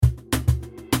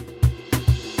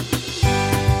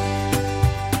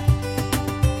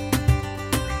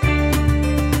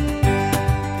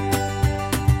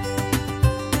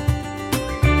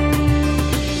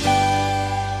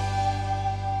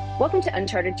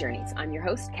Uncharted Journeys. I'm your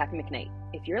host, Kathy McKnight.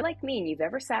 If you're like me and you've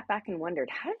ever sat back and wondered,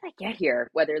 how did I get here,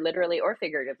 whether literally or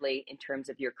figuratively, in terms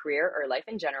of your career or life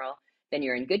in general, then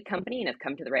you're in good company and have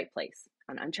come to the right place.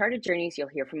 On Uncharted Journeys, you'll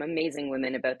hear from amazing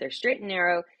women about their straight and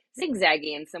narrow,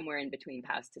 zigzaggy, and somewhere in between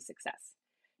paths to success.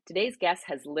 Today's guest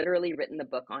has literally written the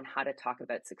book on how to talk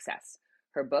about success.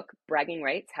 Her book, Bragging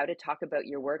Rights, How to Talk About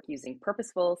Your Work Using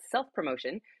Purposeful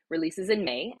Self-Promotion, releases in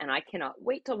May, and I cannot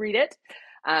wait to read it.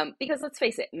 Because let's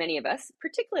face it, many of us,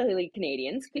 particularly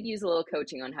Canadians, could use a little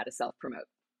coaching on how to self-promote.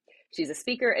 She's a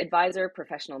speaker, advisor,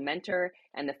 professional mentor,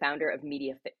 and the founder of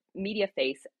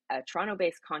MediaFace, a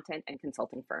Toronto-based content and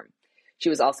consulting firm. She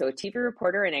was also a TV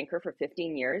reporter and anchor for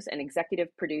 15 years and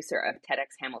executive producer of TEDx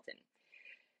Hamilton.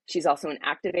 She's also an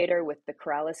activator with the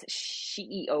Corrales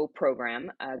CEO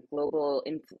program, a global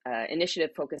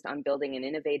initiative focused on building an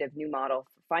innovative new model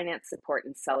for finance support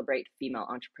and celebrate female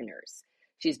entrepreneurs.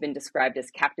 She's been described as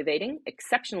captivating,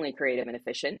 exceptionally creative and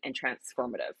efficient, and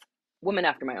transformative. Woman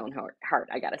after my own heart,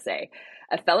 I gotta say.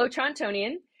 A fellow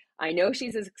Torontonian, I know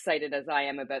she's as excited as I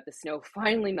am about the snow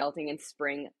finally melting and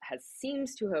spring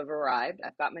seems to have arrived.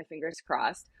 I've got my fingers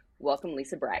crossed. Welcome,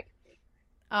 Lisa Bragg.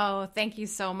 Oh, thank you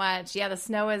so much. Yeah, the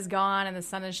snow is gone and the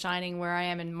sun is shining where I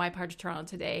am in my part of Toronto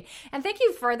today. And thank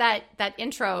you for that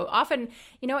intro. Often,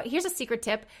 here's a secret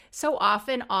tip. So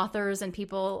often authors and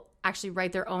people actually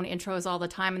write their own intros all the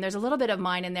time, and there's a little bit of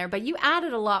mine in there, but you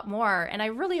added a lot more, and I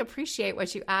really appreciate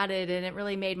what you added, and it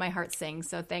really made my heart sing.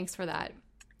 So thanks for that.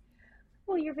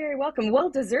 Well, you're very welcome. Well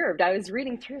deserved. I was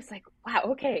reading through. It's like,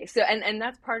 wow, okay. So, and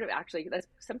that's that's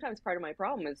sometimes part of my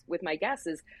problem is with my guests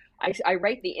is I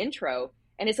write the intro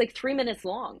and it's like 3 minutes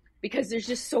long because there's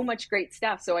just so much great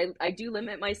stuff. So I do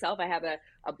limit myself. I have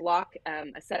a block,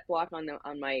 a set block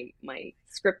on my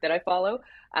script that I follow.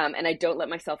 And I don't let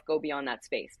myself go beyond that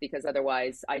space because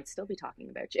otherwise I'd still be talking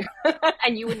about you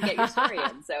and you wouldn't get your story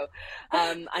in. So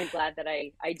I'm glad that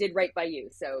I did right by you.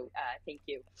 So thank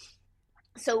you.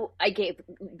 So I gave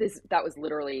that was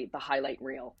literally the highlight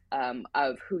reel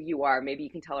of who you are. Maybe you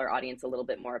can tell our audience a little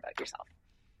bit more about yourself.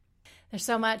 There's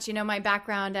so much, my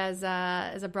background as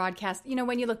a broadcast,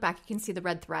 when you look back, you can see the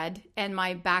red thread, and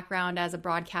my background as a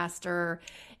broadcaster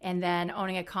and then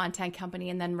owning a content company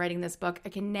and then writing this book, I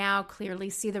can now clearly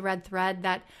see the red thread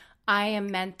that I am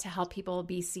meant to help people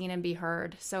be seen and be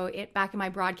heard. So back in my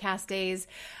broadcast days,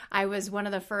 I was one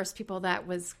of the first people that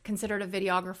was considered a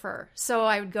videographer. So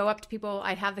I would go up to people,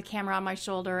 I'd have the camera on my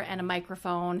shoulder and a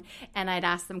microphone, and I'd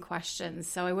ask them questions.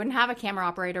 So I wouldn't have a camera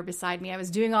operator beside me. I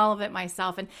was doing all of it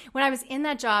myself. And when I was in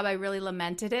that job, I really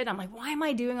lamented it. I'm like, why am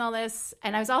I doing all this?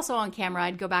 And I was also on camera.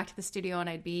 I'd go back to the studio and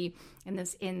I'd be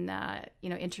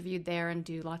interviewed there and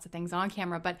do lots of things on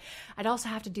camera. But I'd also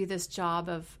have to do this job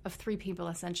of three people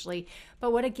essentially.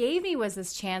 But what it gave me was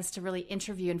this chance to really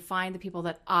interview and find the people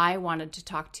that I wanted to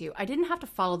talk to. I didn't have to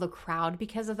follow the crowd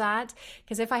because of that.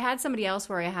 Because if I had somebody else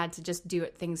where I had to just do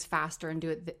things faster and do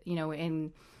it,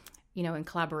 in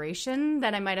collaboration,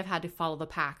 then I might have had to follow the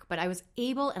pack. But I was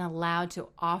able and allowed to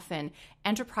often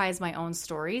enterprise my own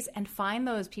stories and find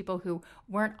those people who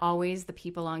weren't always the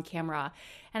people on camera.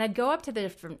 And I'd go up to the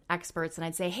different experts and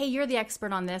I'd say, hey, you're the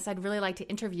expert on this. I'd really like to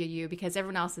interview you because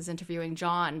everyone else is interviewing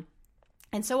John.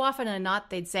 And so often and not,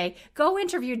 they'd say, go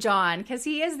interview John because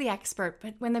he is the expert.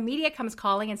 But when the media comes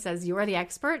calling and says, you're the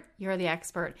expert, you're the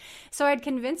expert. So I'd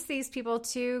convince these people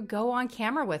to go on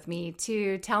camera with me,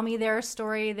 to tell me their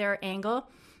story, their angle.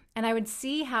 And I would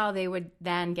see how they would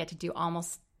then get to do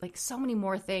almost like so many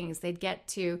more things. They'd get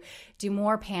to do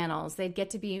more panels. They'd get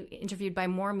to be interviewed by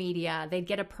more media. They'd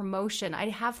get a promotion.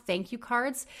 I'd have thank you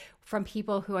cards from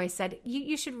people who I said,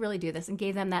 you should really do this, and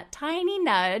gave them that tiny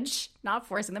nudge, not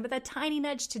forcing them, but that tiny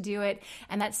nudge to do it,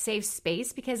 and that safe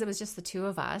space because it was just the two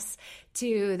of us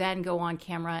to then go on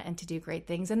camera and to do great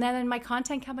things. And then in my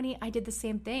content company, I did the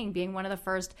same thing, being one of the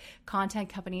first content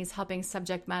companies helping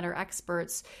subject matter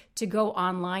experts to go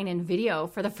online in video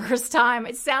for the first time.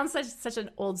 It sounds such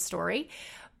an old story.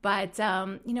 But,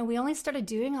 we only started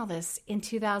doing all this in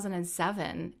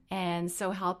 2007. And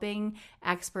so helping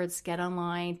experts get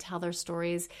online, tell their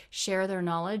stories, share their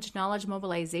knowledge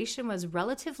mobilization was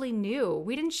relatively new.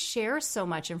 We didn't share so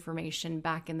much information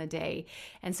back in the day.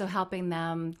 And so helping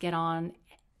them get on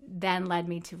then led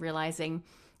me to realizing,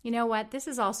 this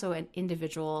is also an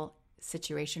individual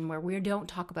situation where we don't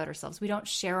talk about ourselves. We don't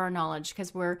share our knowledge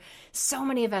because so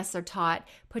many of us are taught,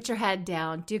 put your head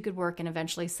down, do good work, and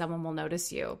eventually someone will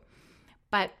notice you.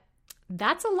 But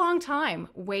that's a long time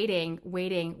waiting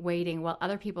while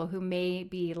other people who may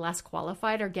be less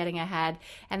qualified are getting ahead.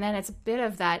 And then it's a bit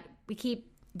of that, we keep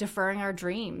deferring our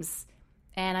dreams.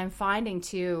 And I'm finding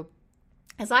too,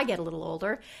 as I get a little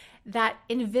older, that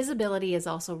invisibility is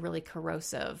also really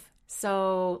corrosive.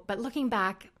 So, but looking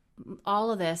back,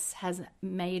 all of this has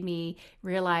made me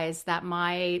realize that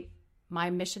my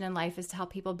mission in life is to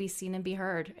help people be seen and be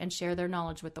heard and share their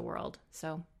knowledge with the world.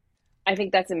 So, I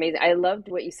think that's amazing. I loved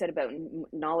what you said about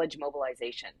knowledge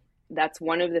mobilization. That's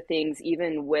one of the things,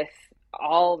 even with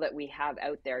all that we have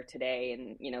out there today.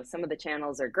 And, some of the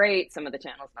channels are great, some of the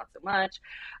channels not so much.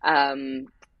 Um,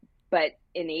 but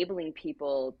enabling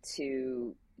people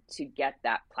to get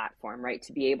that platform, right?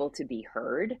 To be able to be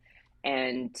heard.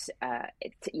 And,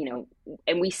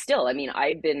 and we still, I mean,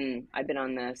 I've been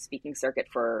on the speaking circuit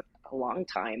for a long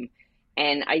time.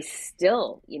 And I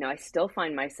still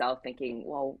find myself thinking,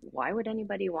 well, why would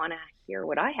anybody want to hear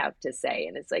what I have to say?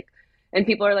 And it's like, and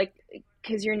people are like,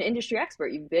 because you're an industry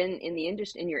expert. You've been in the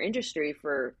industry, in your industry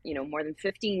for, more than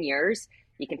 15 years.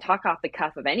 You can talk off the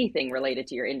cuff of anything related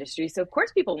to your industry. So of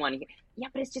course people want to, yeah,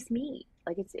 but it's just me.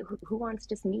 Like it's, who wants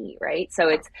just me, right? So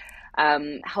it's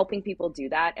helping people do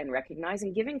that and recognize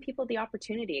and giving people the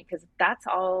opportunity, because that's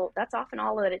often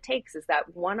all that it takes, is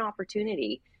that one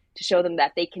opportunity to show them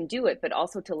that they can do it, but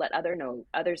also to let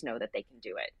others know that they can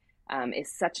do it,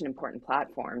 is such an important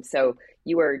platform. So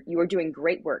you are doing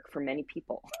great work for many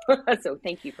people. So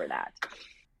thank you for that.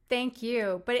 thank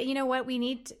you. But you know what? We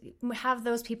need to have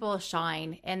those people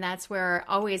shine. And that's where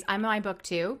always, I'm in my book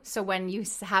too. So when you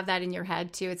have that in your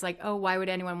head too, it's like, oh, why would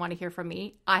anyone want to hear from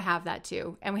me? I have that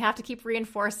too. And we have to keep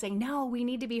reinforcing, no, we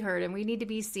need to be heard and we need to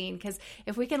be seen. Because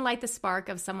if we can light the spark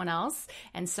of someone else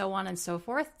and so on and so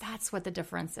forth, that's what the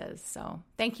difference is. So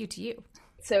thank you to you.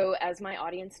 So as my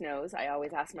audience knows, I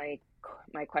always ask my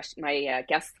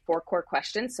guests 4 core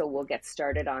questions. So we'll get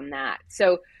started on that.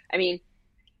 So, I mean,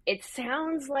 it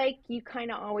sounds like you kind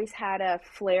of always had a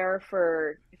flair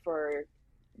for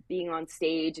being on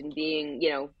stage and being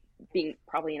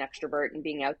probably an extrovert and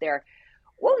being out there.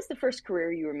 What was the first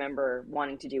career you remember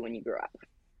wanting to do when you grew up?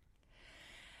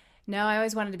 No, I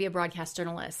always wanted to be a broadcast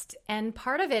journalist. And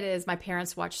part of it is my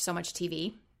parents watched so much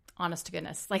TV. Honest to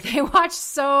goodness. Like they watched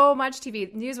so much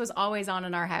TV. News was always on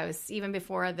in our house. Even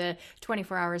before the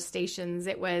 24-hour stations,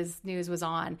 news was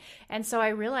on. And so I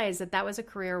realized that was a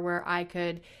career where I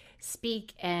could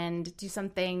speak and do some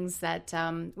things that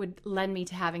would lend me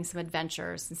to having some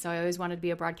adventures. And so I always wanted to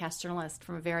be a broadcast journalist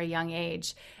from a very young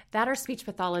age. That or speech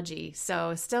pathology.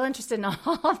 So still interested in all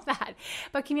of that.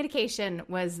 But communication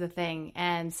was the thing.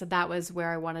 And so that was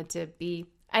where I wanted to be.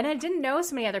 And I didn't know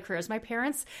so many other careers. My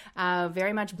parents,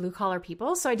 very much blue collar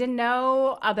people. So I didn't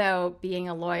know about being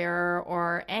a lawyer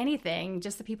or anything.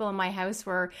 Just the people in my house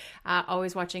were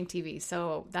always watching TV.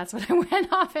 So that's what I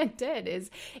went off and did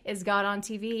is got on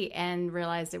TV and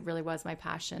realized it really was my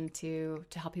passion to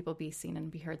help people be seen and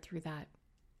be heard through that.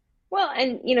 Well,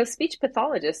 and speech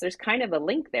pathologists, there's kind of a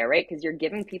link there, right? Because you're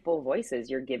giving people voices,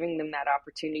 you're giving them that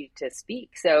opportunity to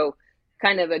speak. So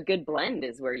kind of a good blend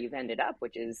is where you've ended up,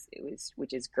 which is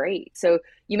great. So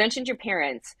you mentioned your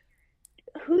parents.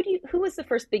 Who was the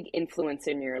first big influence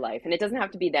in your life? And it doesn't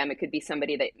have to be them. It could be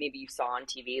somebody that maybe you saw on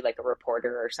TV, like a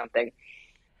reporter or something.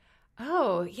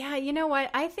 Oh, yeah. You know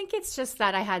what? I think it's just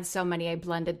that I had so many, I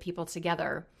blended people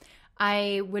together.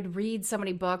 I would read so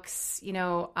many books,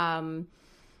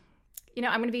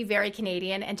 I'm going to be very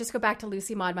Canadian and just go back to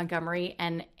Lucy Maud Montgomery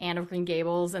and Anne of Green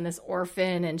Gables and this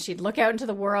orphan. And she'd look out into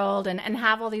the world and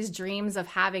have all these dreams of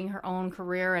having her own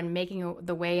career and making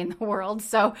the way in the world.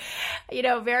 So,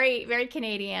 very, very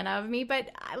Canadian of me, but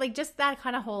like just that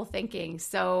kind of whole thinking.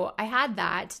 So I had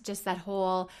just that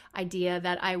whole idea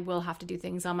that I will have to do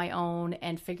things on my own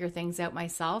and figure things out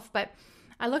myself. But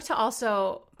I look to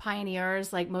also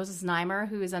pioneers like Moses Neimer,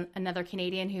 who is another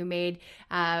Canadian who made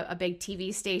a big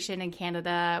TV station in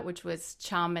Canada, which was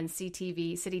Chum and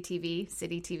CTV, City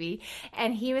TV.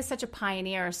 And he was such a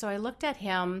pioneer. So I looked at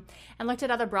him and looked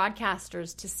at other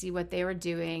broadcasters to see what they were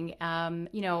doing.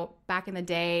 Back in the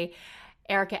day,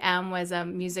 Erica M was a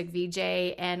music VJ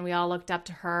and we all looked up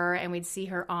to her and we'd see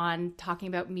her on talking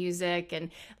about music and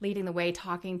leading the way,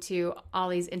 talking to all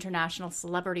these international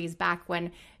celebrities back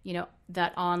when,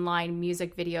 that online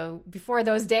music video before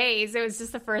those days, it was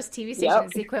just the first TV station. Yep.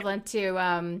 It's equivalent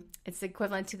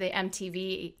to the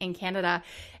MTV in Canada.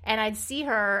 And I'd see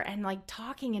her and like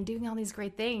talking and doing all these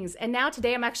great things. And now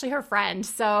today I'm actually her friend.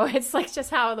 So it's like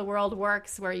just how the world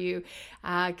works where you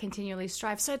continually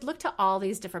strive. So I'd look to all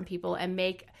these different people and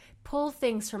pull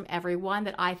things from everyone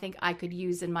that I think I could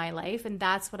use in my life. And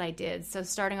that's what I did. So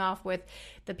starting off with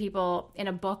the people in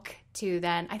a book to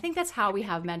then, I think that's how we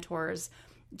have mentors.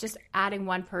 Just adding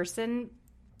one person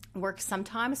works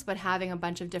sometimes, but having a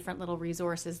bunch of different little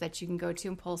resources that you can go to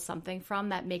and pull something from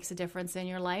that makes a difference in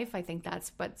your life. I think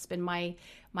that's what's been my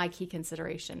key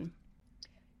consideration.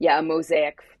 Yeah, a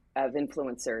mosaic of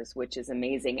influencers, which is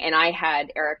amazing. And I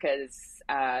had Erica's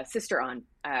sister on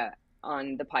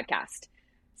the podcast.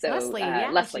 So Leslie, yeah,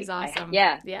 she's Leslie, awesome.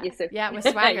 yeah, Yeah, yeah, so yeah, with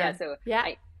yeah, swagger. so Yeah,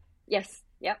 I yes,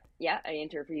 yep, yeah, I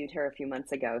interviewed her a few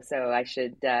months ago. So I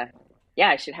should yeah,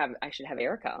 I should have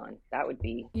Erica on.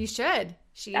 you should. That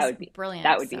She's would be that brilliant.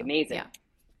 would be So amazing.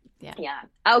 yeah, yeah.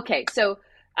 Yeah. Okay. So,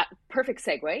 perfect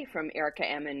segue from Erica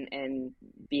M and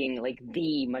being like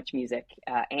the Much Music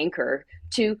anchor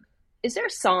to, is there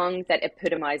a song that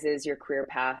epitomizes your career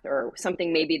path or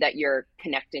something maybe that you're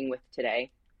connecting with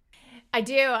today? I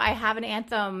do. I have an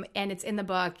anthem and it's in the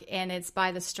book and it's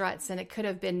by the Struts and It Could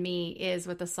Have Been Me is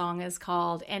what the song is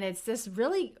called. And it's this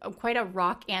really quite a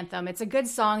rock anthem. It's a good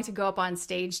song to go up on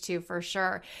stage to for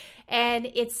sure. And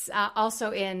it's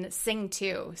also in Sing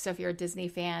 2. So if you're a Disney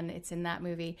fan, it's in that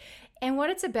movie. And what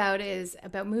it's about is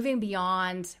about moving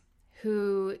beyond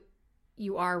who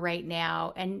you are right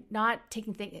now and not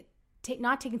taking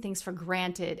things for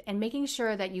granted and making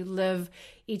sure that you live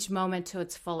each moment to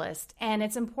its fullest. And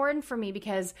it's important for me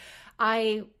because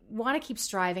I want to keep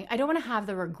striving. I don't want to have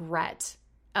the regret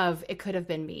of it could have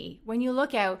been me. When you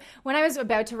look out, when I was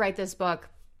about to write this book,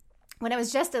 when it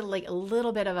was just a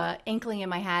little bit of a inkling in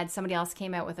my head, somebody else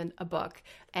came out with a book,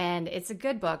 and it's a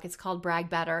good book. It's called Bragg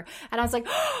Better. And I was like,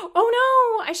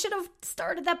 oh no, I should have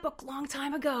started that book a long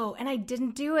time ago, and I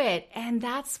didn't do it. And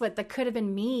that's what that could have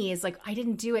been me, is like, I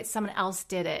didn't do it, someone else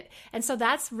did it. And so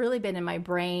that's really been in my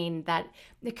brain, that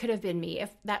it could have been me. If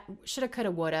that shoulda,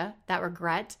 coulda, woulda, that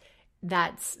regret,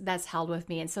 that's held with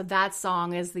me. And so that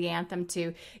song is the anthem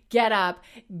to get up,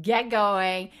 get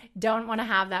going. Don't want to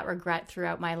have that regret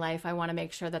throughout my life. I want to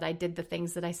make sure that I did the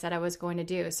things that I said I was going to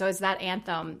do. So it's that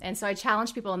anthem. And so I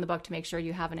challenge people in the book to make sure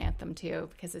you have an anthem too,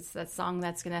 because it's that song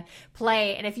that's going to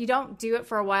play. And if you don't do it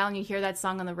for a while and you hear that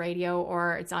song on the radio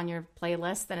or it's on your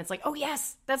playlist, then it's like, oh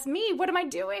yes, that's me. What am I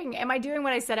doing? Am I doing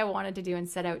what I said I wanted to do and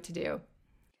set out to do?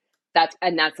 That's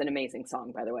an amazing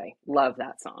song, by the way. Love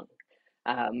that song.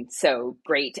 So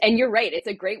great. And you're right. It's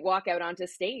a great walk out onto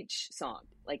stage song.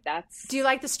 Like that's Do you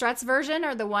like the Struts version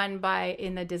or the one by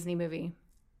in the Disney movie?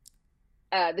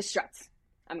 the Struts.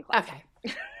 I'm a classic.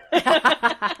 Okay.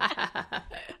 I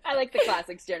like the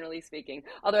classics, generally speaking.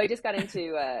 Although I just got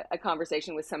into a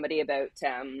conversation with somebody about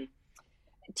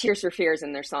Tears for Fears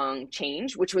and their song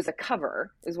Change, which was a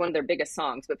cover. It was one of their biggest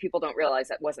songs, but people don't realize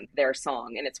that wasn't their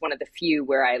song. And it's one of the few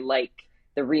where I like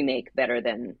the remake better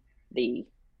than the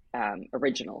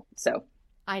original. So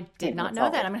I did not know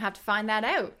that. I'm gonna have to find that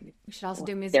out. We should also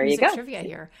do there you music go. trivia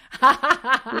here.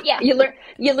 Yeah,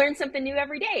 you learn something new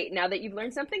every day. Now that you've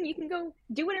learned something, you can go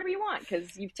do whatever you want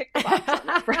because you've ticked the box on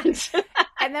that front.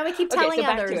 And then we keep Okay, telling so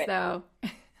back to others, it. though.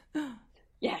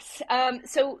 Yes.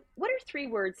 So what are three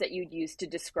words that you'd use to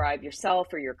describe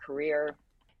yourself or your career?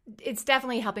 It's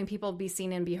definitely helping people be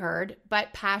seen and be heard,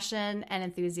 but passion and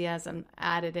enthusiasm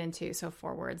added into, so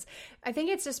 4 words. I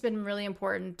think it's just been really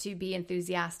important to be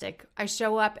enthusiastic. I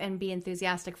show up and be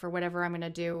enthusiastic for whatever I'm going to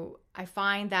do. I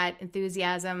find that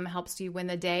enthusiasm helps you win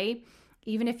the day,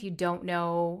 even if you don't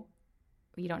know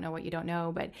what you don't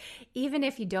know, but even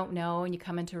if you don't know and you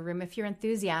come into a room, if you're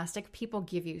enthusiastic, people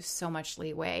give you so much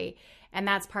leeway, and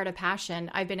that's part of passion.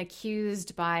 I've been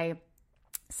accused by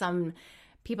some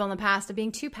people in the past of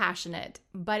being too passionate.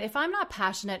 But if I'm not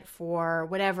passionate for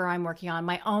whatever I'm working on,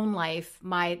 my own life,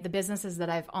 the businesses that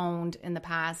I've owned in the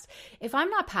past, if I'm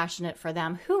not passionate for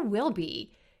them, who will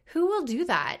be? Who will do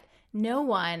that? No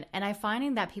one. And I'm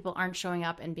finding that people aren't showing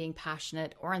up and being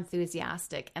passionate or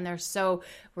enthusiastic. And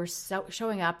we're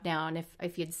showing up now. And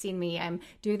if you'd seen me, I'm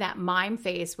doing that mime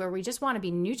face where we just want to be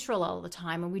neutral all the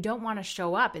time. And we don't want to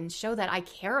show up and show that I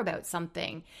care about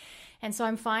something. And so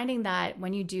I'm finding that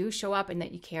when you do show up and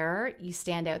that you care, you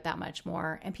stand out that much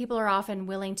more. And people are often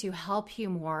willing to help you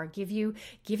more, give you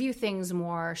things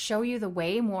more, show you the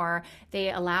way more.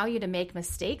 They allow you to make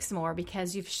mistakes more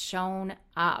because you've shown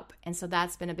up. And so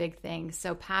that's been a big thing.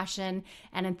 So passion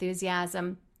and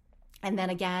enthusiasm. And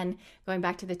then again, going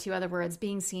back to the 2 other words,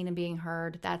 being seen and being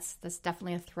heard, that's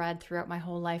definitely a thread throughout my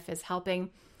whole life, is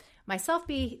helping myself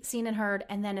be seen and heard,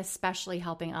 and then especially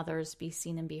helping others be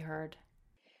seen and be heard.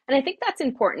 And I think that's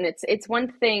important. It's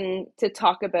one thing to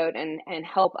talk about and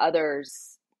help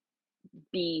others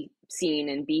be seen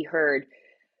and be heard,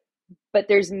 but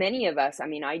there's many of us. I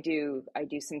mean, I do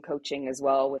some coaching as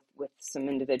well with some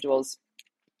individuals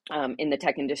in the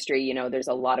tech industry. You know, there's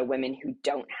a lot of women who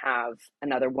don't have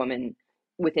another woman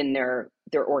within their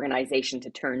organization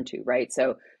to turn to, right?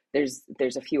 So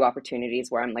there's a few opportunities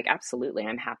where I'm like, absolutely,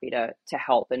 I'm happy to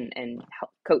help and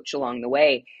help coach along the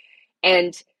way.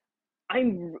 And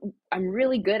I'm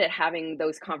really good at having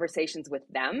those conversations with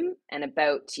them and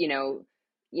about,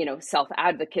 self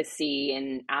advocacy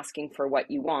and asking for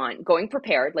what you want, going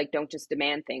prepared, like don't just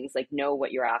demand things, like know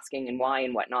what you're asking and why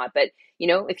and whatnot. But,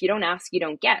 if you don't ask, you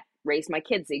don't get. Raised my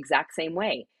kids the exact same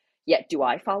way. Yet, do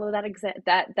I follow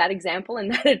that example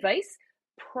and that advice?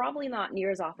 Probably not near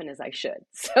as often as I should.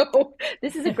 So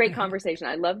this is a great conversation.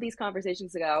 I love these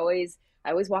conversations. I always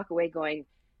walk away going,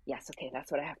 yes, okay,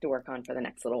 that's what I have to work on for the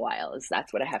next little while. Is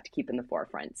that's what I have to keep in the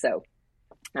forefront. So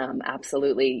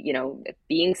absolutely,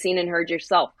 being seen and heard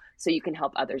yourself so you can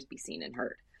help others be seen and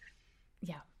heard.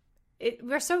 Yeah.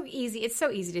 It's so easy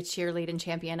to cheerlead and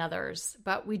champion others,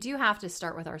 but we do have to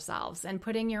start with ourselves and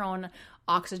putting your own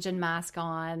oxygen mask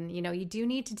on. You do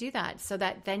need to do that so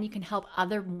that then you can help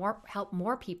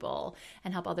more people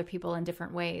and help other people in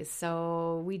different ways.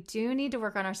 So we do need to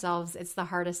work on ourselves. It's the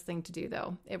hardest thing to do,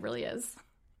 though. It really is.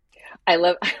 I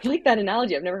like that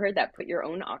analogy. I've never heard that. Put your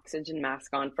own oxygen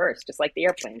mask on first, just like the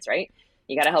airplanes, right?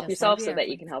 You got to help Just like yourself the so that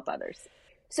you airplanes. can help others.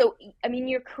 So, I mean,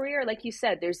 your career, like you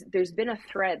said, there's been a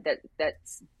thread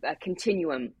that's a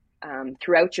continuum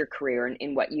throughout your career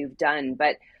in what you've done.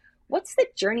 But what's the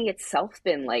journey itself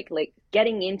been like? Like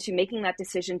getting into making that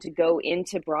decision to go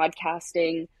into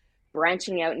broadcasting,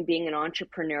 branching out and being an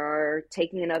entrepreneur,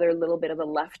 taking another little bit of a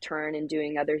left turn and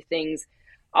doing other things.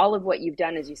 All of what you've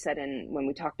done, as you said, and when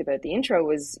we talked about the intro,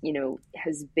 was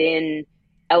has been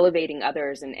elevating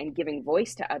others and giving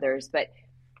voice to others. But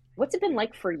what's it been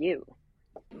like for you?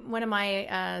 One of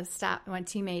my my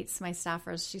teammates, my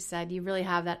staffers, she said, "You really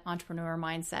have that entrepreneur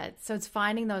mindset." So it's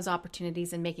finding those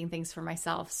opportunities and making things for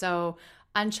myself. So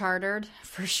uncharted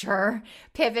for sure.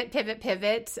 Pivot, pivot,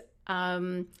 pivot.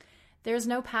 There's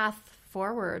no path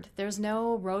forward. There's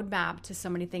no roadmap to so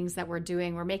many things that we're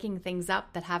doing. We're making things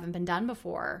up that haven't been done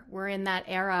before. We're in that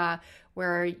era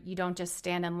where you don't just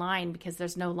stand in line because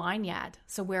there's no line yet.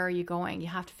 So where are you going? You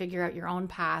have to figure out your own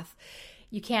path.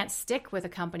 You can't stick with a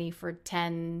company for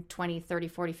 10, 20, 30,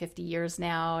 40, 50 years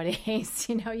nowadays.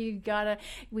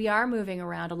 We are moving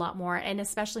around a lot more, and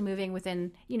especially moving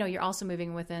within, you're also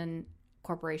moving within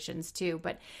corporations too.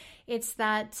 But it's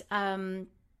that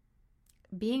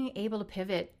being able to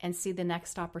pivot and see the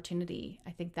next opportunity.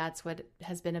 I think that's what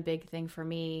has been a big thing for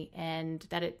me, and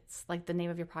that it's like the name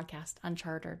of your podcast,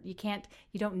 Uncharted.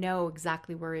 You don't know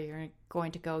exactly where you're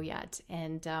going to go yet.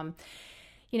 And,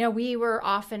 we were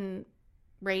often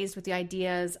raised with the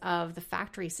ideas of the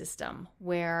factory system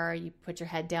where you put your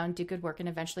head down, do good work, and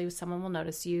eventually someone will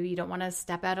notice you. You don't want to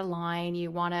step out of line.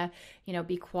 You want to,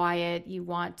 be quiet. You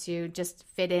want to just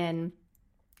fit in.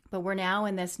 But we're now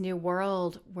in this new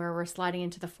world where we're sliding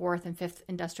into the fourth and fifth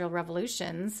industrial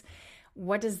revolutions.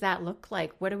 What does that look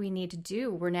like? What do we need to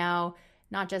do? We're now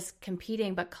not just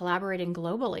competing, but collaborating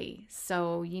globally.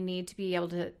 So you need to be able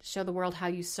to show the world how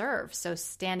you serve. So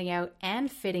standing out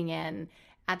and fitting in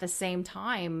at the same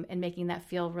time and making that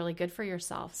feel really good for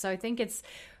yourself. So I think it's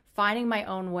finding my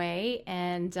own way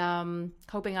and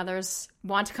hoping others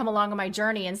want to come along on my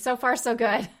journey. And so far, so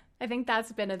good. I think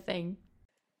that's been a thing.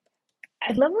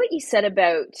 I love what you said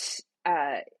about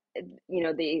the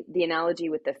analogy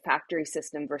with the factory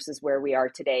system versus where we are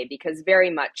today, because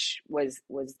very much was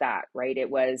that, right?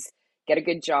 It was get a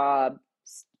good job,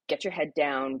 get your head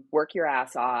down, work your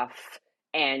ass off,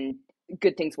 and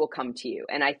good things will come to you.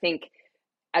 And I think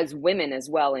as women as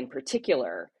well, in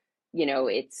particular,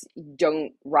 it's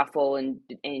don't ruffle. And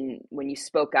when you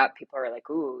spoke up, people are like,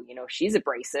 ooh, she's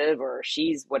abrasive or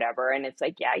she's whatever. And it's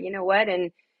like, yeah, you know what?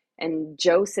 And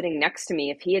Joe sitting next to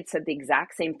me, if he had said the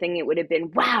exact same thing, it would have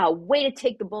been, wow, way to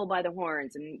take the bull by the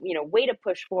horns and, way to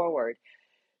push forward.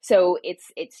 So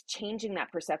it's changing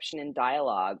that perception in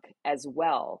dialogue as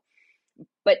well.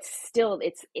 But still,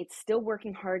 it's still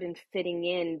working hard and fitting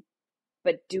in,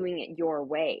 but doing it your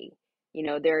way.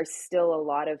 There's still a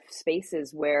lot of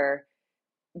spaces where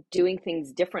doing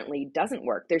things differently doesn't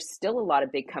work. There's still a lot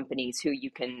of big companies who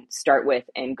you can start with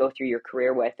and go through your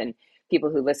career with. And people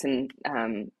who listen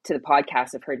to the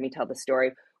podcast have heard me tell the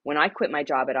story. When I quit my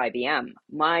job at IBM,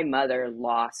 my mother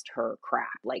lost her crap.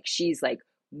 Like, she's like,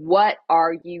 what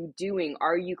are you doing?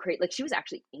 Are you crazy? Like, she was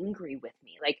actually angry with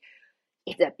me. Like,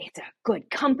 it's a good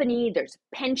company. There's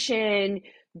pension,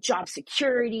 job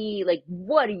security. Like,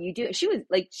 what are you doing? She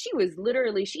was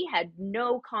literally, she had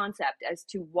no concept as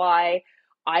to why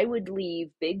I would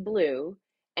leave Big Blue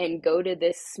and go to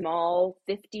this small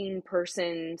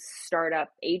 15-person startup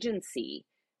agency,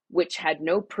 which had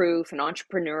no proof, an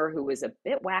entrepreneur who was a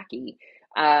bit wacky,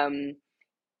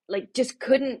 just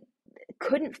couldn't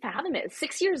fathom it.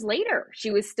 6 years later, she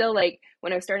was still like,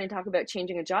 when I was starting to talk about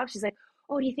changing a job, she's like,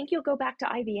 oh, do you think you'll go back to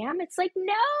IBM? It's like,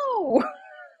 no.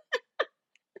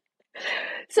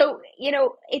 So,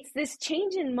 it's this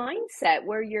change in mindset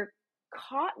where you're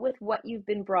caught with what you've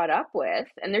been brought up with,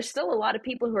 and there's still a lot of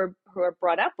people who are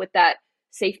brought up with that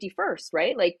safety first,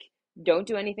 right? Like, don't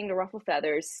do anything to ruffle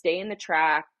feathers, stay in the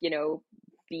track,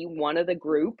 be one of the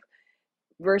group,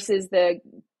 versus the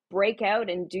break out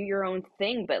and do your own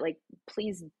thing, but like,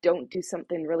 please don't do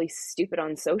something really stupid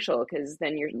on social, because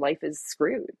then your life is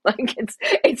screwed. Like,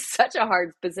 it's such a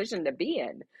hard position to be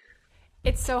in.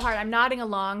 It's so hard. I'm nodding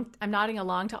along. I'm nodding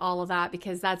along to all of that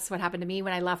because that's what happened to me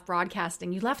when I left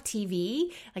broadcasting. You left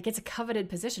TV, like it's a coveted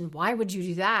position. Why would you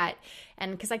do that?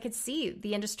 And because I could see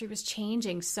the industry was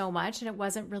changing so much and it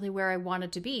wasn't really where I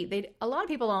wanted to be. A lot of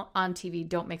people on TV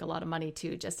don't make a lot of money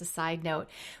too, just a side note.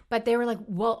 But they were like,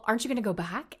 well, aren't you going to go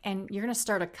back and you're going to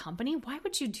start a company? Why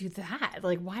would you do that?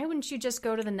 Like, why wouldn't you just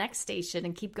go to the next station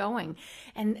and keep going?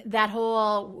 And that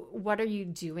whole, what are you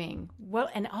doing? Well,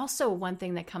 and also one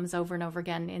thing that comes over and over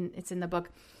again, and it's in the book,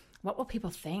 what will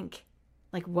people think?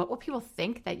 Like, what will people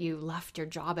think that you left your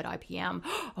job at IPM?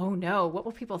 Oh no, what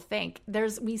will people think?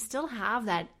 We still have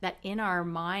that in our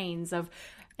minds of,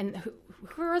 and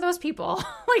who are those people?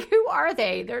 Like, who are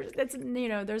they?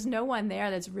 There's no one there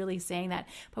that's really saying that.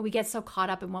 But we get so caught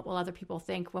up in what will other people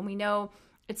think when we know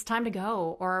it's time to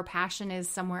go, or our passion is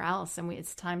somewhere else and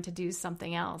it's time to do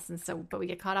something else. And so, but we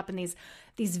get caught up in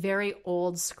these very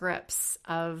old scripts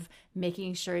of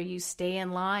making sure you stay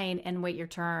in line and wait your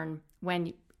turn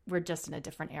when we're just in a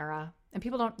different era. And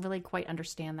people don't really quite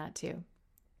understand that too.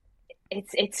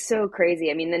 It's so crazy.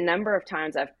 I mean, the number of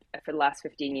times for the last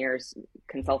 15 years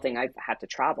consulting, I've had to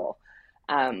travel.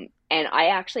 And I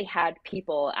actually had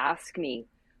people ask me,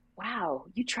 wow,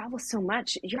 you travel so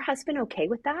much. Your husband okay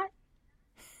with that?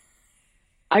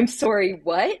 I'm sorry,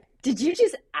 what? Did you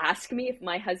just ask me if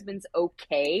my husband's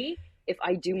okay if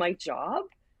I do my job?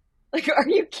 Like, are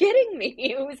you kidding me?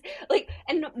 It was like,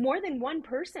 and more than one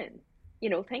person,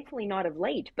 thankfully not of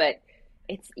late, but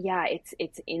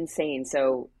it's insane.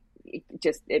 So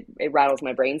it rattles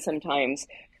my brain sometimes.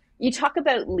 You talk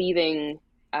about leaving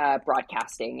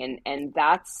broadcasting, and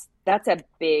that's a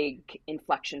big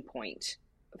inflection point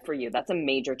for you. That's a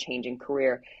major change in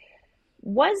career.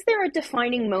 Was there a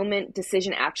defining moment,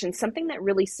 decision, action, something that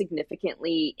really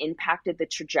significantly impacted the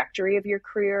trajectory of your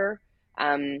career,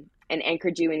 and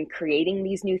anchored you in creating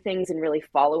these new things and really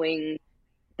following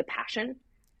the passion?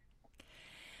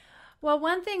 Well,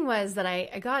 one thing was that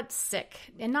I got sick,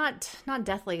 and not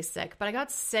deathly sick, but I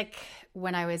got sick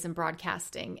when I was in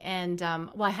broadcasting, and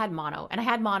I had mono, and I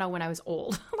had mono when I was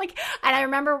old. And I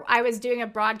remember I was doing a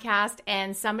broadcast,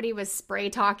 and somebody was spray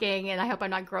talking, and I hope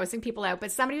I'm not grossing people out,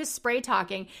 but somebody was spray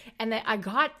talking, and then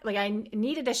I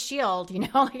needed a shield,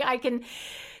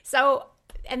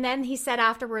 And then he said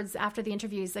afterwards, after the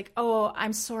interview, he's like, oh,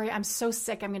 I'm sorry. I'm so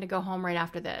sick. I'm going to go home right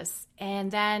after this.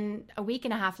 And then a week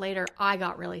and a half later, I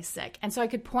got really sick. And so I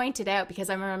could point it out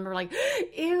because I remember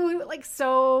ew,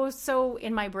 so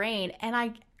in my brain. And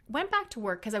I went back to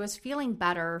work because I was feeling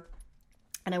better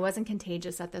and I wasn't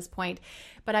contagious at this point,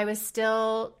 but I was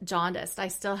still jaundiced. I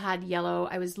still had yellow.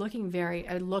 I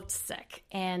looked sick,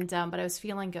 but I was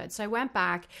feeling good. So I went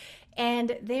back.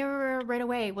 And they were right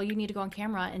away, well, you need to go on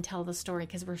camera and tell the story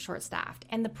because we're short-staffed.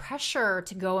 And the pressure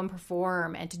to go and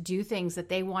perform and to do things that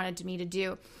they wanted me to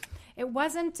do, there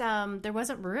wasn't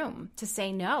room to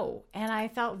say no. And I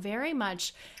felt very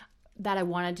much that I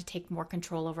wanted to take more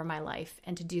control over my life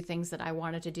and to do things that I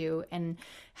wanted to do and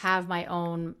chart my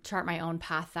own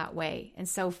path that way. And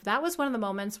so that was one of the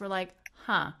moments where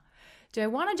do I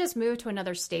want to just move to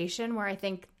another station where I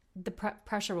think the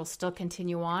pressure will still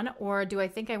continue on, or do I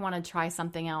think I want to try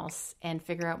something else and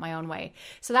figure out my own way?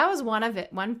 So that was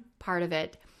one part of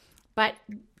it. But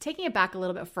taking it back a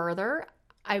little bit further,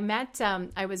 I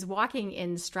was walking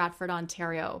in Stratford,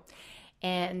 Ontario,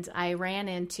 and I ran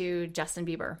into Justin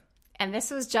Bieber. And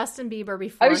this was Justin Bieber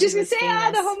before. I was just going to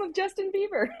say, the home of Justin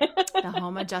Bieber. The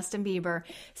home of Justin Bieber.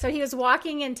 So he was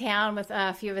walking in town with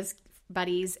a few of his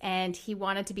buddies, and he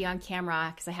wanted to be on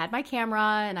camera because I had my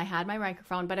camera and I had my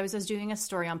microphone, but I was just doing a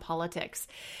story on politics.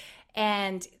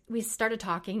 And we started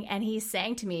talking, and he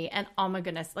sang to me, and oh my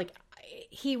goodness,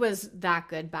 he was that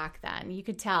good back then. You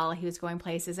could tell he was going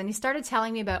places. And he started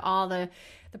telling me about all the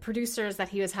producers that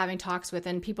he was having talks with,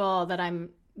 and people that I'm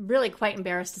really quite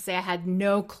embarrassed to say I had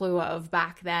no clue of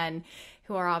back then,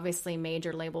 who are obviously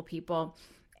major label people.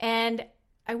 And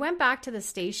I went back to the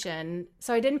station,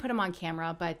 so I didn't put him on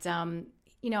camera, but,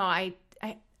 I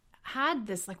had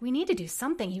this, we need to do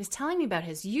something. He was telling me about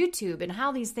his YouTube and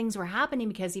how these things were happening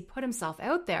because he put himself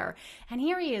out there. And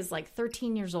here he is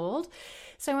 13 years old.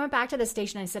 So I went back to the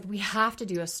station and I said, we have to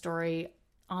do a story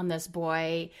on this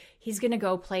boy. He's going to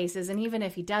go places. And even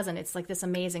if he doesn't, it's this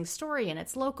amazing story and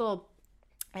it's local.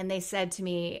 And they said to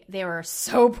me, they were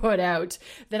so put out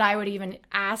that I would even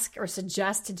ask or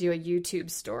suggest to do a YouTube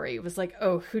story. It was like,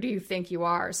 oh, who do you think you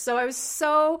are? So I was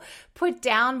so put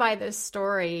down by this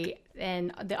story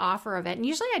and the offer of it. And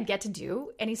usually I'd get to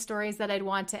do any stories that I'd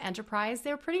want to enterprise.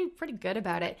 They were pretty good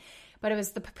about it. But it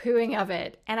was the poo-pooing of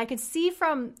it. And I could see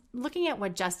from looking at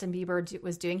what Justin Bieber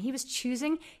was doing, he was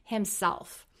choosing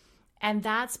himself. And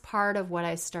that's part of what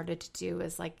I started to do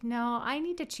is like, no, I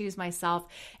need to choose myself.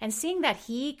 And seeing that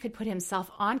he could put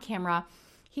himself on camera,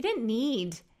 he didn't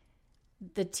need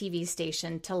the TV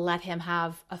station to let him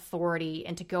have authority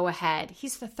and to go ahead.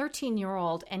 He's the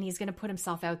 13-year-old and he's going to put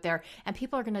himself out there and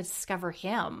people are going to discover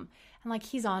him. And like,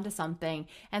 he's onto something.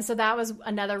 And so that was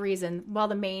another reason, well,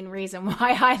 the main reason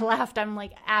why I left. I'm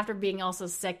like, after being also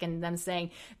sick and them saying,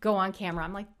 go on camera,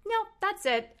 I'm like, no, that's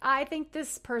it. I think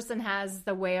this person has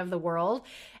the way of the world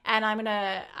and I'm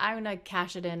going to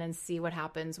cash it in and see what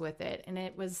happens with it. And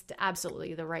it was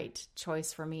absolutely the right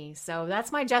choice for me. So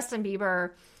that's my Justin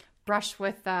Bieber brush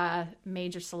with a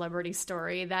major celebrity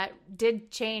story that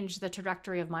did change the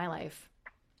trajectory of my life.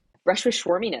 Brush with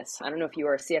Schwarminess. I don't know if you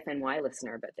were a CFNY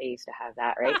listener, but they used to have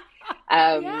that, right?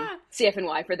 Yeah.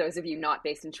 CFNY, for those of you not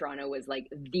based in Toronto, was like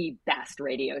the best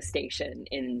radio station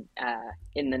in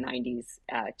the 90s.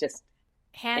 Just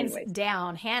hands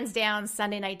down,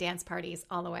 Sunday night dance parties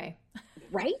all the way.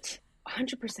 Right?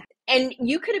 100%. And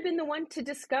you could have been the one to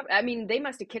discover, I mean, they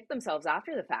must have kicked themselves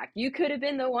after the fact. You could have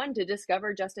been the one to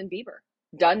discover Justin Bieber,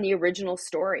 done the original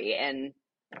story, and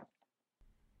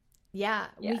yeah,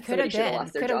 we could have been.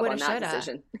 Lost their job on that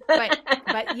decision.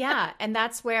 but yeah, and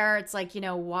that's where it's like,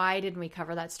 why didn't we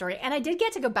cover that story? And I did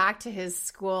get to go back to his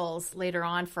schools later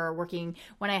on for working.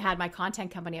 When I had my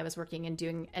content company, I was working and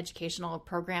doing educational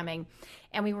programming,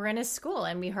 and we were in his school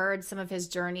and we heard some of his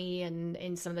journey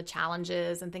and some of the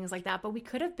challenges and things like that. But we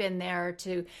could have been there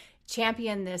to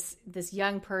champion this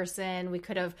young person. We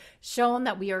could have shown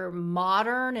that we are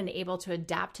modern and able to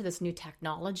adapt to this new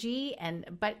technology.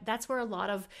 But that's where a lot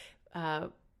of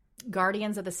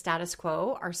guardians of the status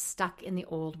quo are stuck in the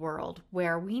old world,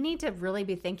 where we need to really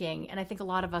be thinking, and I think a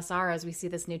lot of us are as we see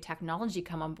this new technology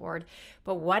come on board,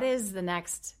 but what is the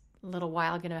next little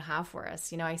while going to have for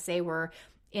us? I say we're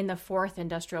in the fourth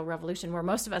industrial revolution, where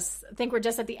most of us think we're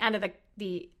just at the end of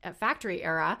the factory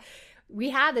era. We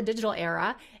had the digital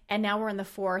era, and now we're in the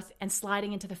fourth and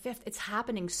sliding into the fifth. It's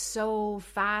happening so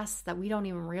fast that we don't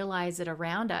even realize it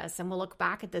around us. And we'll look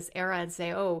back at this era and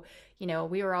say, oh,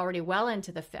 we were already well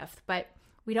into the fifth, but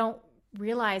we don't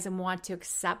realize and want to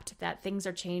accept that things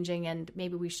are changing, and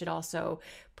maybe we should also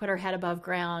put our head above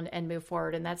ground and move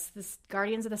forward. And that's the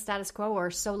guardians of the status quo are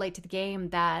so late to the game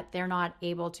that they're not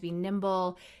able to be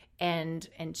nimble and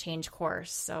change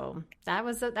course. So that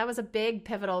was a big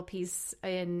pivotal piece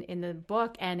in the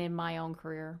book and in my own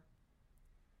career.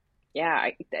 Yeah,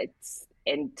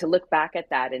 and to look back at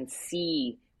that and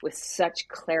see with such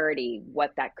clarity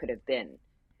what that could have been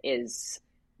is,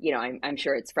 I'm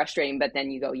sure it's frustrating, but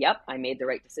then you go, yep, I made the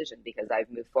right decision because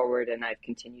I've moved forward and I've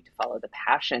continued to follow the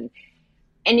passion.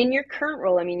 And in your current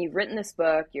role, I mean, you've written this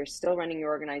book, you're still running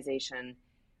your organization.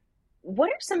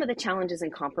 What are some of the challenges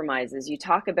and compromises? You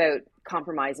talk about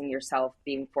compromising yourself,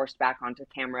 being forced back onto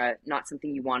camera, not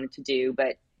something you wanted to do,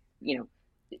 but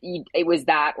it was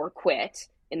that or quit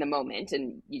in the moment,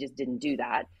 and you just didn't do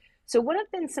that. So what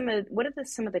have been some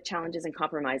of the challenges and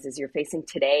compromises you're facing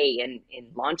today in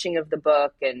launching of the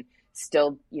book and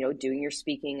still, doing your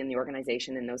speaking in the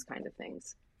organization and those kinds of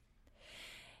things?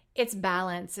 It's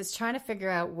balance. It's trying to figure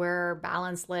out where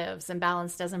balance lives, and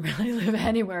balance doesn't really live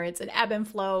anywhere. It's an ebb and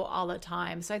flow all the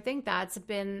time. So I think that's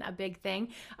been a big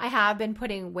thing. I have been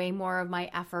putting way more of my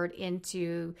effort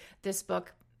into this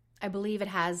book. I believe it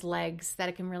has legs, that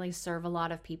it can really serve a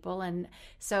lot of people. And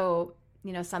so,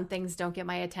 some things don't get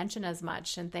my attention as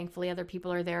much. And thankfully other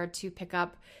people are there to pick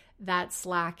up that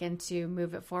slack and to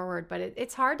move it forward. But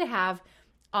it's hard to have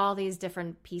all these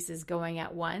different pieces going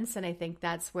at once. And I think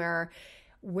that's where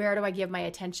do I give my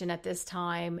attention at this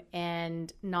time,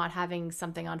 and not having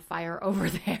something on fire over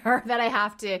there that I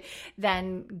have to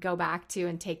then go back to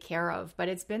and take care of. But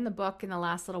it's been the book in the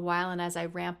last little while. And as I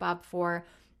ramp up for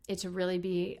it to really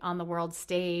be on the world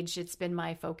stage, it's been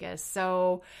my focus.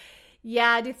 So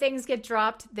yeah, do things get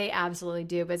dropped? They absolutely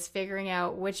do. But it's figuring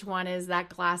out which one is that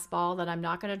glass ball that I'm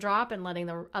not going to drop, and letting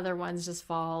the other ones just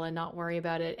fall and not worry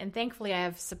about it. And thankfully, I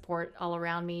have support all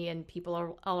around me, and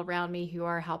people all around me who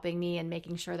are helping me and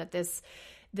making sure that this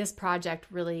project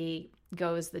really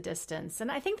goes the distance.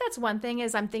 And I think that's one thing,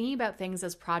 is I'm thinking about things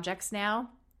as projects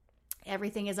now.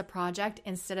 everything is a project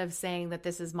instead of saying that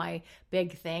this is my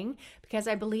big thing, because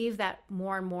I believe that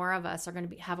more and more of us are going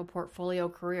to have a portfolio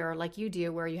career like you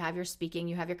do, where you have your speaking,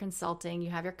 you have your consulting,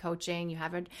 you have your coaching, you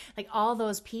have like all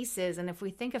those pieces. And if we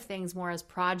think of things more as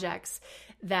projects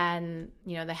than,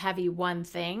 the heavy one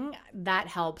thing, that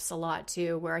helps a lot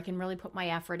too, where I can really put my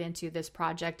effort into this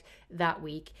project that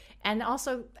week. And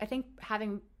also I think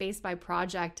having based by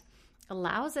project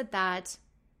allows it that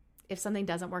if something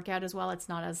doesn't work out as well, it's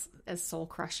not as soul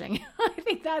crushing. I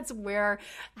think that's where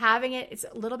having it's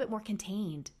a little bit more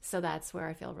contained. So that's where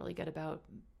I feel really good about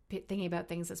thinking about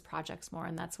things as projects more.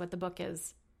 And that's what the book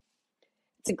is.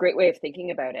 It's a great way of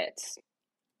thinking about it.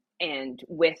 And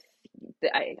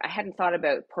I hadn't thought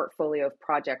about portfolio of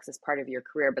projects as part of your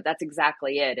career, but that's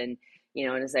exactly it. And,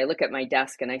 and as I look at my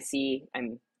desk and I see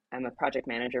I'm a project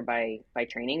manager by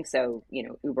training. So,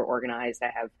 uber organized.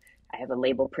 I have a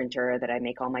label printer that I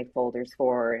make all my folders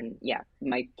for. And yeah,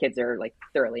 my kids are like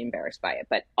thoroughly embarrassed by it,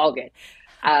 but all good.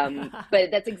 But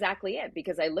that's exactly it,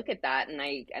 because I look at that and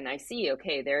I see,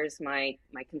 okay, there's my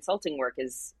consulting work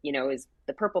is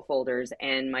the purple folders,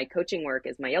 and my coaching work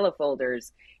is my yellow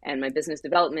folders, and my business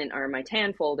development are my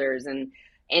tan folders. And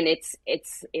it's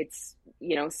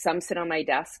some sit on my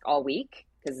desk all week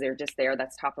because they're just there.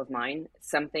 That's top of mind.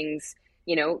 Some things,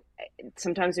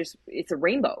 sometimes it's a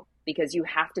rainbow because you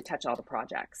have to touch all the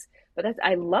projects. But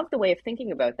I love the way of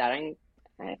thinking about that.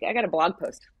 I got a blog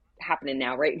post happening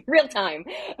now, right? Real time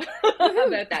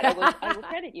about that. I will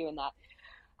credit you in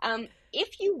that.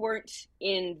 If you weren't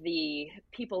in the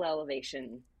people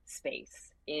elevation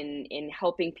space, in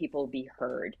helping people be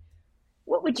heard,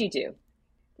 what would you do?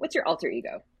 What's your alter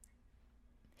ego?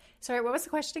 Sorry, what was the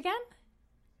question again?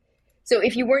 So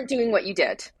if you weren't doing what you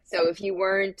did, so if you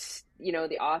weren't,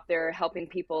 the author helping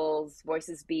people's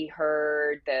voices be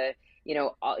heard, the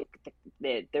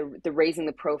raising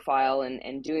the profile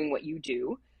and doing what you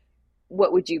do,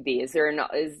 what would you be? Is there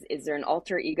an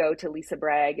alter ego to Lisa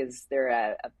Bragg? Is there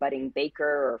a budding baker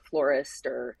or florist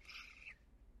or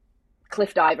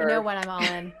cliff diver? You know what? I'm all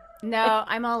in. No,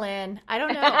 I'm all in. I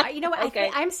don't know. You know what? Okay.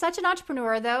 I'm such an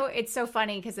entrepreneur, though. It's so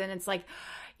funny because then it's like,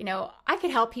 I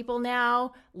could help people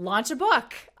now launch a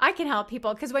book. I can help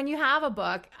people because when you have a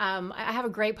book, I have a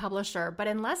great publisher, but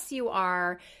unless you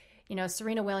are,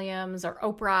 Serena Williams or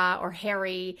Oprah or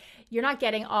Harry, you're not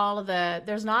getting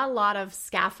there's not a lot of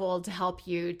scaffold to help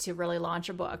you to really launch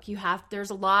a book. There's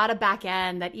a lot of back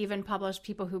end that even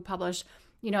people who publish,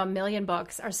 a million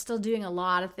books are still doing a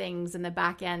lot of things in the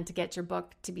back end to get your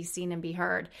book to be seen and be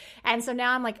heard. And so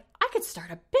now I'm like, I could start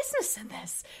a business in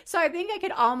this. So I think I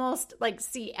could almost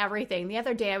see everything. The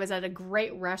other day I was at a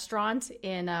great restaurant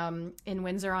in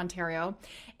Windsor, Ontario,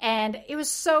 and it was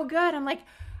so good. I'm like,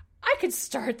 I could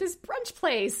start this brunch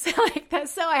place like that.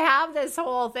 So I have this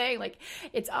whole thing,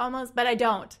 it's almost, but I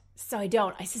don't. So I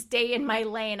don't. I stay in my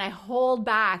lane. I hold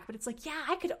back. But it's like, yeah,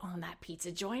 I could own that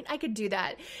pizza joint. I could do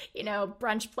that,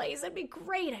 brunch place. That'd be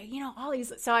great. All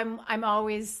these. So I'm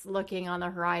always looking on the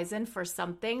horizon for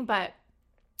something, but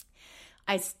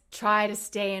I try to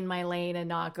stay in my lane and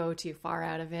not go too far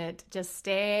out of it. Just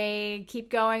keep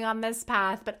going on this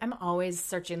path. But I'm always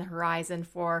searching the horizon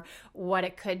for what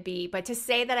it could be. But to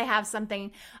say that I have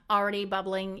something already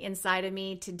bubbling inside of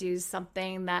me to do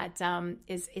something that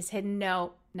is hidden,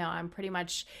 no, I'm pretty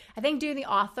much, I think being the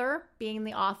author,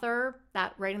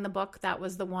 that writing the book, that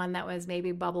was the one that was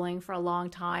maybe bubbling for a long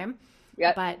time.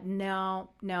 Yeah. But no.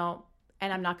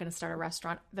 And I'm not going to start a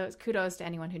restaurant. Those kudos to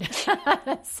anyone who does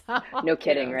that. So, no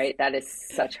kidding, right? That is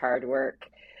such hard work.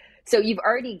 So you've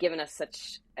already given us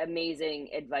such amazing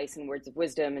advice and words of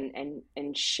wisdom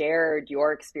and shared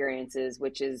your experiences,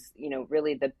 which is,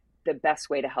 really the best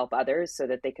way to help others so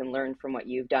that they can learn from what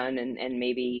you've done and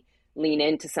maybe lean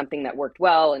into something that worked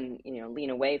well and,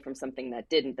 lean away from something that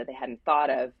didn't, that they hadn't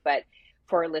thought of. But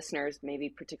for our listeners, maybe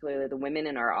particularly the women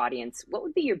in our audience, what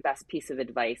would be your best piece of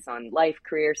advice on life,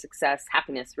 career, success,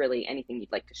 happiness, really anything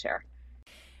you'd like to share?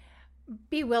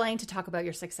 Be willing to talk about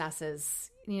your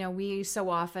successes. We so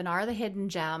often are the hidden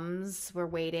gems. We're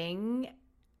waiting.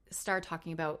 Start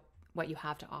talking about what you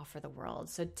have to offer the world.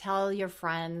 So tell your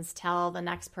friends, tell the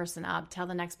next person up, tell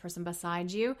the next person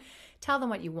beside you, tell them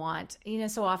what you want.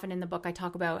 So often in the book, I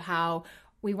talk about how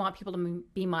we want people to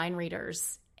be mind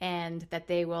readers and that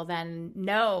they will then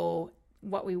know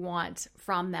what we want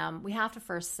from them. We have to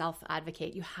first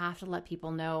self-advocate. You have to let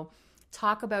people know.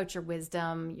 Talk about your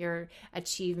wisdom, your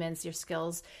achievements, your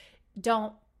skills.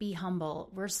 Don't be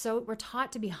humble. We're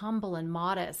taught to be humble and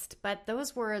modest, but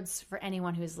those words for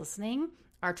anyone who's listening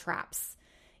are traps.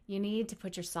 You need to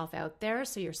put yourself out there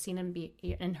so you're seen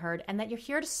and heard, and that you're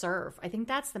here to serve. I think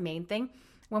that's the main thing.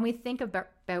 When we think about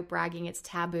bragging, it's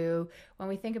taboo. When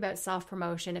we think about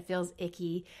self-promotion, it feels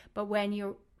icky. But when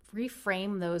you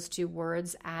reframe those two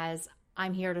words as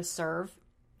I'm here to serve,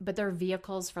 but they're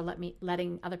vehicles for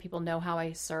letting other people know how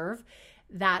I serve,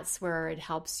 that's where it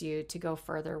helps you to go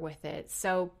further with it.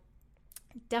 So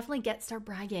definitely start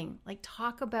bragging. Like,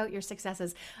 talk about your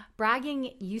successes.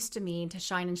 Bragging used to mean to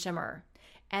shine and shimmer.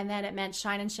 And then it meant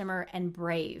shine and shimmer and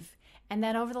brave. And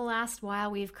then over the last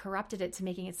while, we've corrupted it to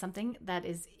making it something that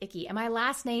is icky. And my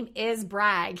last name is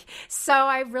Bragg. So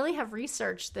I really have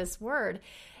researched this word.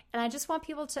 And I just want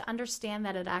people to understand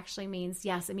that it actually means,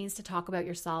 yes, it means to talk about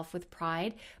yourself with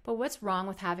pride. But what's wrong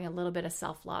with having a little bit of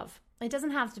self-love? It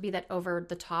doesn't have to be that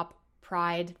over-the-top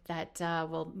pride that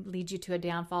will lead you to a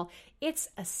downfall. It's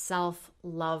a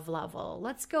self-love level.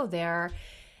 Let's go there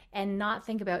and not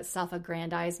think about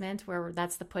self-aggrandizement, where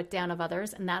that's the put down of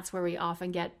others. And that's where we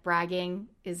often get bragging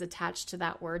is attached to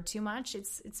that word too much.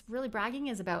 It's really, bragging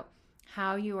is about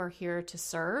how you are here to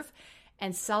serve,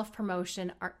 and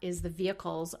self-promotion is the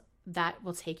vehicles that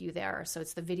will take you there. So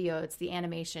it's the video, it's the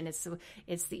animation, it's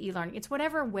the e-learning, it's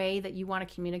whatever way that you want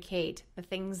to communicate the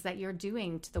things that you're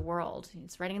doing to the world.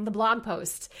 It's writing the blog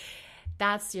post.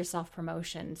 That's your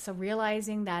self-promotion. So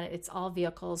realizing that it's all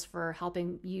vehicles for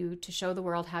helping you to show the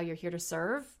world how you're here to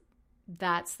serve,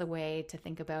 that's the way to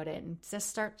think about it. And just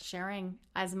start sharing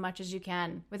as much as you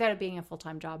can without it being a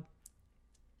full-time job.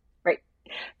 Right.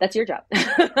 That's your job.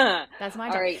 That's my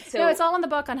job. All right, so no, it's all in the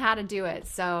book on how to do it,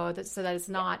 so that it's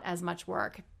not as much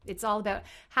work. It's all about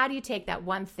how do you take that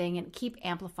one thing and keep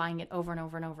amplifying it over and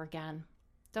over and over again.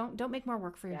 Don't make more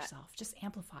work for yourself. Just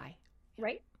amplify.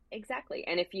 Right. Exactly.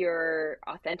 And if you're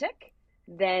authentic,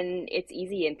 then it's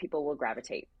easy and people will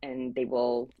gravitate and they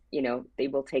will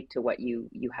take to what you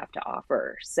have to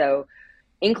offer. So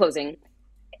in closing,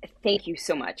 thank you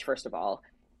so much. First of all,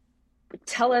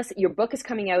 tell us, your book is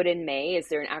coming out in May. Is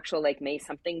there an actual May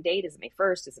something date? Is it May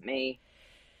 1st? Is it May?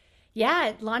 Yeah,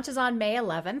 it launches on May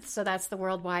 11th. So that's the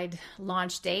worldwide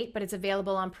launch date, but it's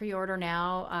available on pre-order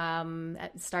now.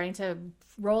 Starting to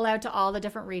roll out to all the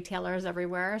different retailers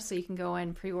everywhere. So you can go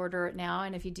and pre-order it now.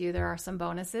 And if you do, there are some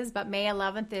bonuses, but May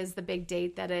 11th is the big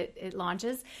date that it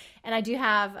launches. And I do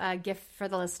have a gift for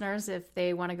the listeners if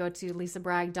they want to go to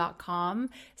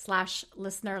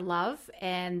lisabragg.com/listenerlove.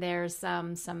 And there's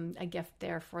a gift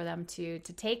there for them to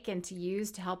take and to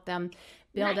use to help them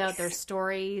build out their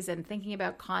stories and thinking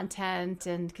about content,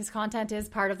 and because content is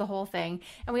part of the whole thing.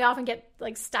 And we often get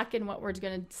stuck in what we're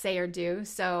going to say or do.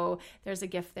 So there's a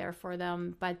gift there for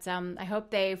them. But I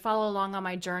hope they follow along on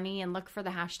my journey and look for the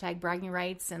hashtag bragging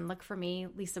rights and look for me,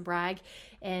 Lisa Bragg,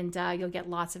 and you'll get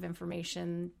lots of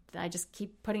information that I just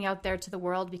keep putting out there to the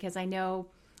world, because I know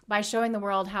by showing the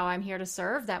world how I'm here to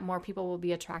serve, that more people will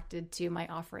be attracted to my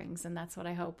offerings. And that's what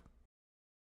I hope.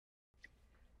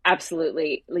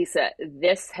 Absolutely. Lisa,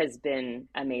 this has been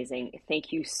amazing.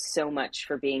 Thank you so much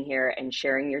for being here and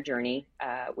sharing your journey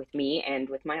with me and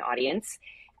with my audience.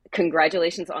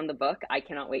 Congratulations on the book. I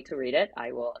cannot wait to read it.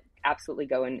 I will absolutely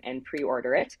go and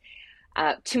pre-order it.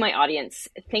 To my audience,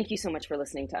 thank you so much for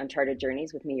listening to Uncharted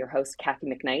Journeys with me, your host, Kathy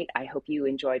McKnight. I hope you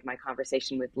enjoyed my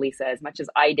conversation with Lisa as much as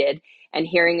I did, and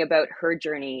hearing about her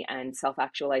journey and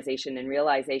self-actualization and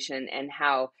realization, and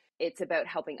how it's about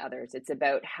helping others. It's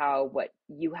about how what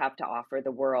you have to offer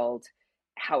the world,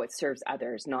 how it serves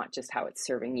others, not just how it's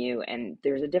serving you. And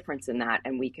there's a difference in that.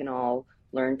 And we can all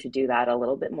learn to do that a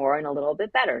little bit more and a little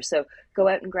bit better. So go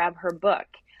out and grab her book.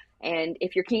 And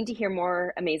if you're keen to hear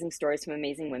more amazing stories from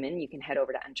amazing women, you can head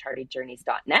over to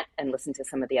unchartedjourneys.net and listen to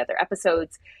some of the other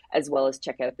episodes, as well as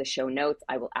check out the show notes.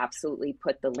 I will absolutely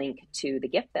put the link to the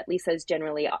gift that Lisa is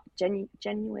genuinely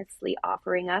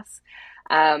offering us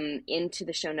into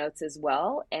the show notes as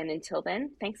well. And until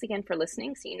then, thanks again for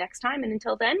listening. See you next time. And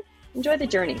until then, enjoy the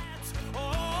journey.